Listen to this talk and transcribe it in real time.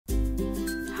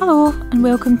Hello and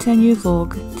welcome to a new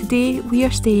vlog. Today we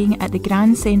are staying at the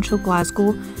Grand Central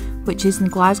Glasgow, which is in the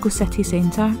Glasgow city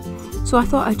centre, so I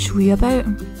thought I'd show you about.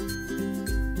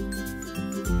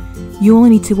 You only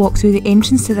need to walk through the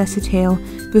entrance to this hotel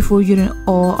before you're in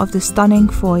awe of the stunning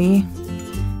foyer.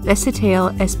 This hotel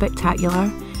is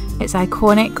spectacular. It's an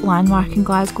iconic landmark in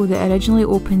Glasgow that originally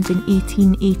opened in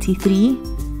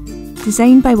 1883.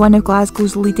 Designed by one of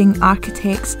Glasgow's leading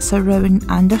architects, Sir Rowan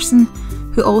Anderson,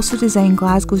 who also designed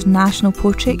Glasgow's National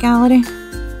Portrait Gallery.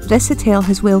 This hotel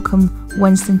has welcomed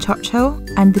Winston Churchill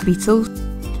and the Beatles,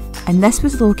 and this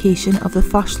was the location of the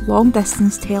first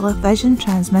long-distance television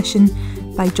transmission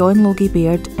by John Logie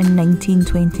Baird in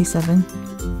 1927.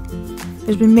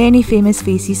 There's been many famous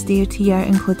faces stayed here,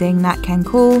 including Nat King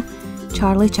Cole,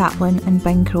 Charlie Chaplin and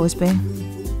Bing Crosby.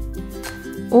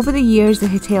 Over the years, the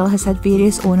hotel has had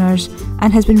various owners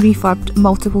and has been refurbed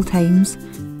multiple times,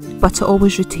 but it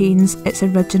always retains its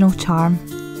original charm.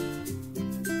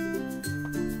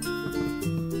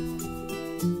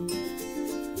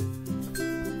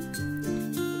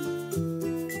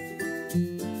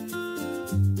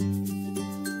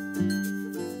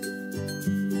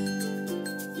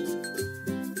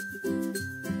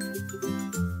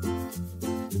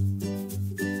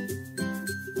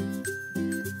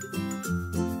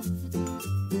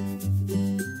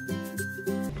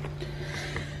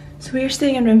 So we're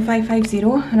staying in room 550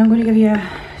 and I'm going to give you a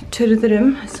tour of the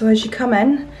room. So as you come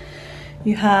in,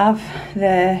 you have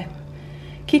the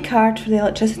key card for the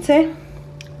electricity,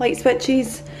 light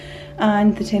switches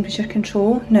and the temperature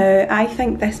control. Now I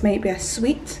think this might be a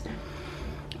suite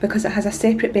because it has a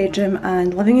separate bedroom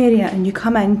and living area, and you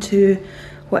come into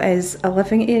what is a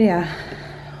living area.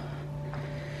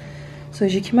 So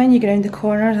as you come in, you go around the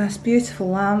corner, this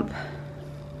beautiful lamp,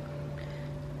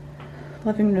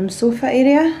 living room sofa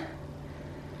area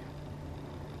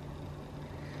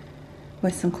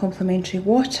with some complimentary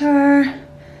water,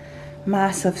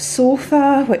 massive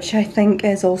sofa, which I think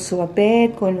is also a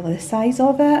bed going with the size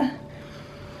of it,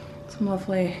 some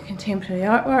lovely contemporary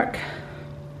artwork,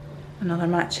 another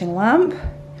matching lamp,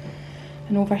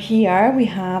 and over here we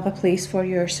have a place for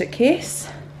your suitcase.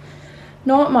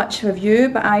 Not much of a view,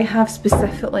 but I have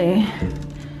specifically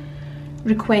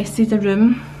requested a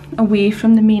room away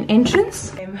from the main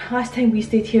entrance. Last time we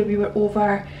stayed here we were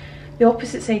over the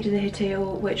opposite side of the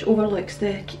hotel, which overlooks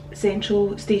the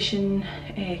Central Station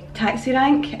taxi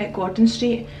rank at Gordon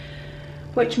Street,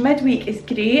 which midweek is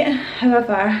great.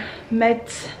 However,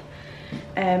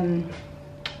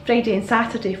 Friday and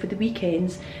Saturday for the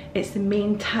weekends, it's the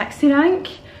main taxi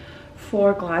rank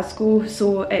for Glasgow,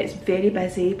 so it's very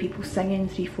busy, people singing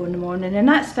 3-4 in the morning, and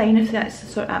that's fine if that's the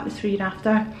sort of atmosphere you're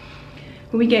after.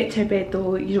 When we get to our bed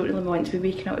though, you don't really want to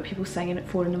be waking up with people singing at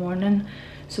 4 in the morning.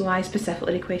 So I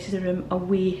specifically requested a room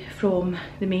away from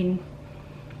the main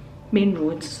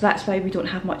roads. So that's why we don't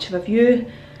have much of a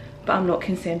view, but I'm not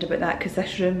concerned about that because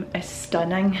this room is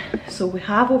stunning. So we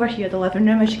have over here the living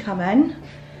room as you come in,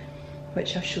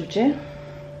 which I've showed you.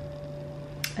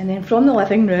 And then from the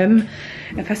living room,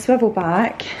 if I swivel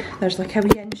back, there's like a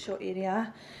wee in-shot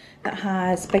area that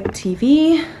has big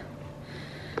TV,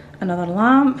 another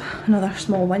lamp, another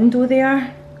small window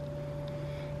there,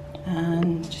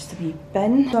 and just a wee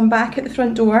bin. So I'm back at the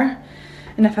front door,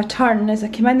 and if I turn, as I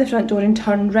come in the front door and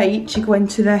turn right, you go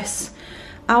into this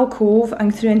alcove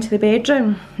and through into the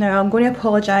bedroom. Now I'm going to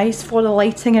apologise for the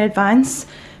lighting in advance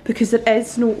because there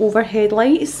is no overhead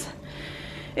lights.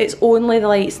 It's only the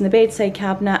lights in the bedside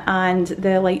cabinet and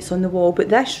the lights on the wall, but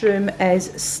this room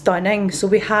is stunning. So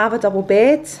we have a double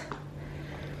bed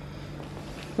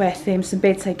with some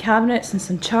bedside cabinets and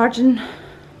some charging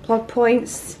plug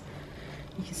points.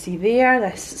 You can see there,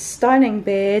 this stunning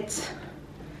bed.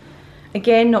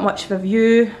 Again, not much of a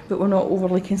view, but we're not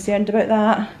overly concerned about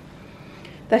that.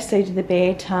 This side of the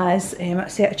bed has a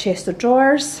set of chest of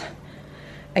drawers,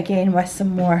 again with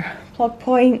some more plug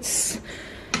points.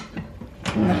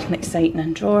 Nothing exciting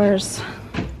in drawers.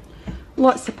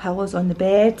 Lots of pillows on the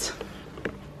bed.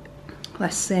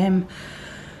 This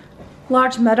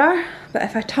large mirror, but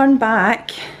if I turn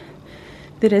back,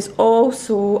 there is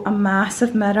also a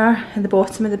massive mirror at the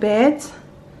bottom of the bed,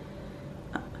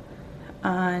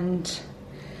 and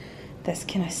this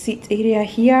kind of seat area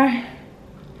here.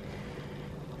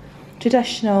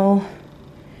 Traditional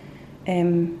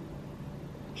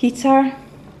heater,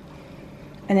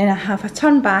 and then if I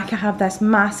turn back, I have this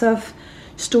massive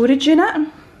storage unit,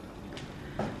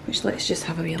 which let's just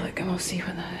have a wee look and we'll see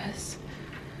what that is.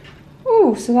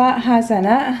 Oh, so that has in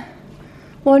it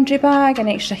laundry bag, an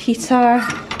extra heater,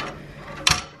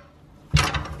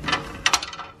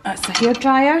 that's a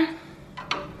hairdryer,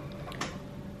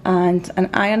 and an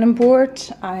ironing board,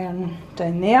 iron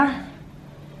down there.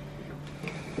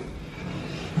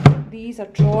 These are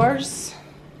drawers,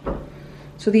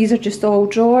 so these are just all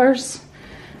drawers,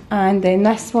 and then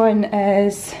this one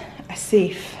is a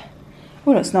safe.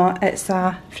 Oh no, it's not, it's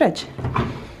a fridge.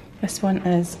 This one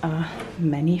is a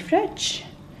mini fridge.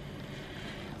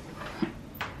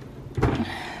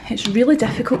 It's really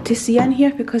difficult to see in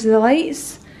here because of the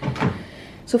lights.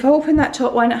 So if I open that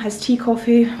top one, it has tea,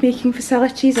 coffee making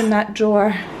facilities, and that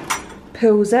drawer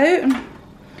pulls out.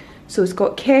 So it's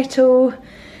got kettle,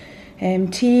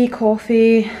 tea,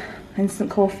 coffee, instant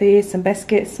coffee, some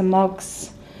biscuits, some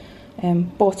mugs,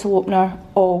 bottle opener,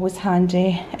 always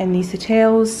handy in these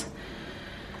hotels.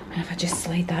 And if I just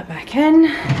slide that back in,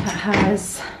 it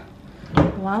has a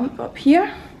lamp up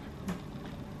here.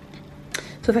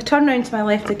 So if I turn around to my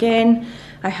left again,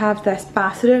 I have this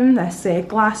bathroom, this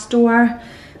glass door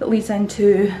that leads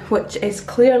into, which is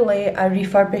clearly a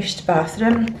refurbished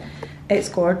bathroom. It's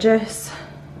gorgeous.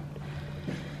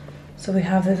 So we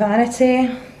have the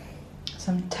vanity,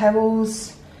 some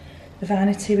towels, the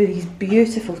vanity with these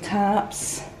beautiful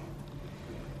taps,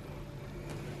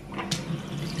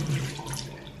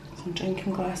 some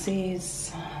drinking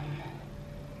glasses,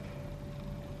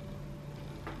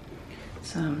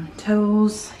 some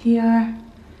towels here,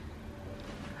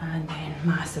 and then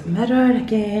massive mirror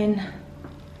again,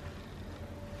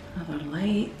 another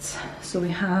light. So we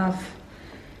have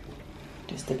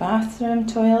just the bathroom,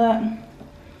 toilet.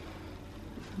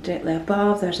 Directly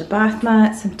above there's a bath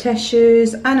mat, some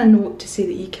tissues, and a note to say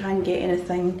that you can get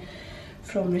anything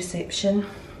from reception.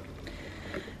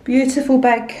 Beautiful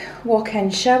big walk-in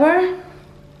shower.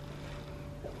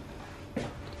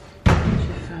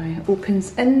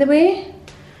 Opens in the way,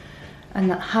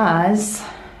 and it has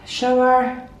a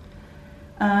shower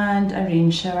and a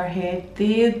rain shower head.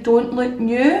 They don't look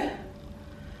new,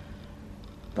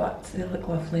 but they look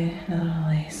lovely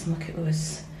nevertheless. Look at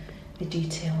those, the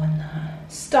detail in that.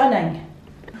 Stunning!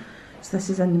 So this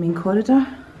is in the main corridor,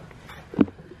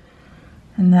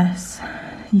 and this,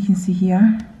 you can see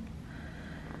here,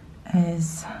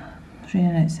 is it's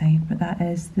raining outside, but that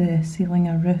is the ceiling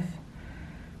or roof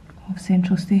of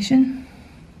Central Station,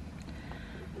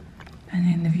 and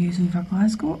then the views over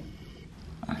Glasgow.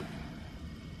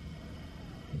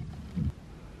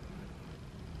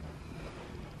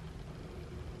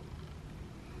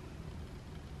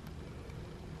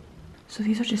 So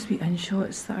these are just wee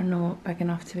in-shots that are not big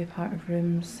enough to be part of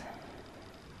rooms.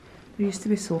 There used to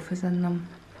be sofas in them.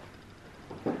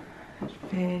 It's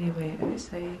very wet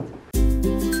outside.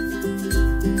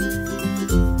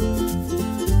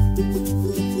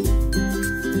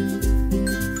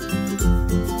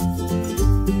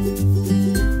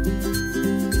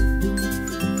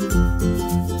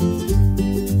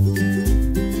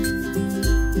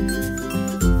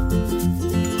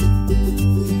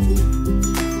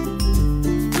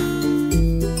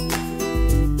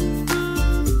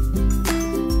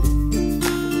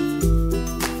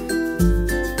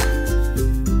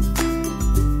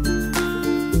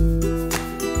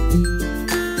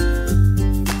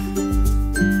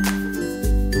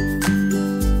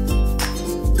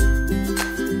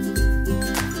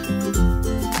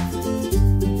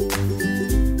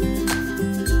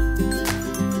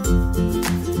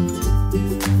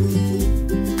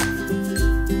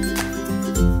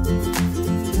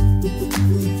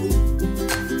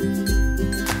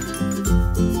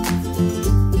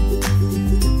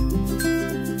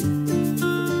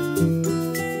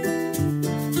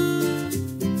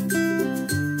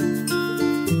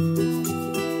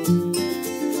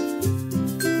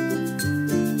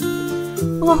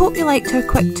 Well, I hope you liked our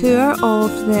quick tour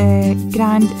of the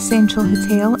Grand Central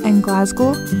Hotel in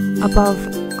Glasgow, above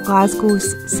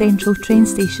Glasgow's Central train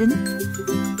station.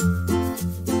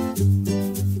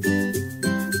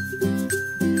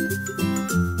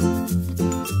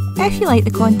 If you like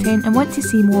the content and want to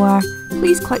see more,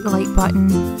 please click the like button.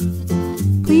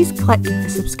 Please click the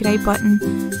subscribe button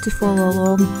to follow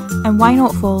along, and why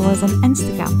not follow us on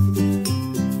Instagram?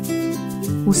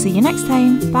 We'll see you next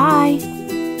time. Bye!